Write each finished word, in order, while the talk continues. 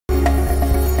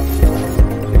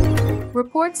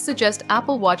Reports suggest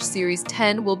Apple Watch Series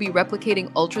 10 will be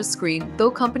replicating Ultra's screen, though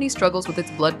company struggles with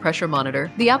its blood pressure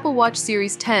monitor. The Apple Watch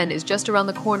Series 10 is just around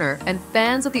the corner, and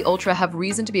fans of the Ultra have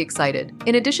reason to be excited.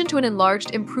 In addition to an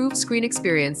enlarged, improved screen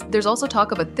experience, there's also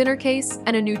talk of a thinner case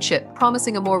and a new chip,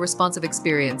 promising a more responsive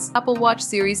experience. Apple Watch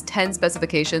Series 10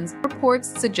 specifications.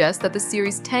 Reports suggest that the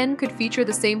Series 10 could feature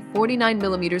the same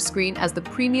 49mm screen as the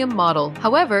premium model.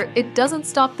 However, it doesn't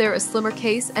stop there. A slimmer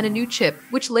case and a new chip,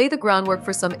 which lay the groundwork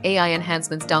for some AI enhancements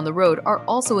down the road, are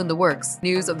also in the works.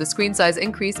 News of the screen size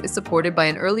increase is supported by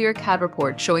an earlier CAD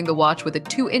report showing the watch with a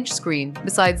 2-inch screen.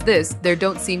 Besides this, there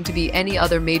don't seem to be any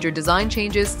other major design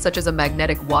changes, such as a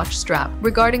magnetic watch strap.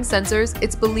 Regarding sensors,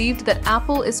 it's believed that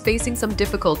Apple is facing some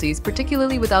difficulties,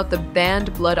 particularly without the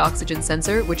band blood oxygen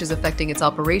sensor, which is affecting its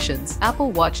operations.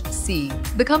 Apple Watch SE.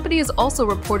 The company is also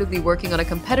reportedly working on a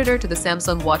competitor to the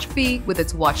Samsung Watch Fi with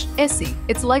its Watch SE.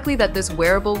 It's likely that this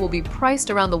wearable will be priced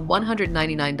around the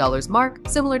 $199 mark,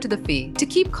 similar to the Fi. To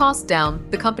keep costs down,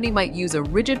 the company might use a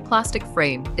rigid plastic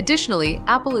frame. Additionally,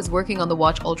 Apple is working on the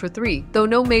Watch Ultra 3. Though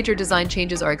no major design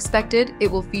changes are expected, it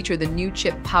will feature the new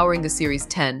chip powering the Series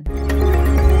 10.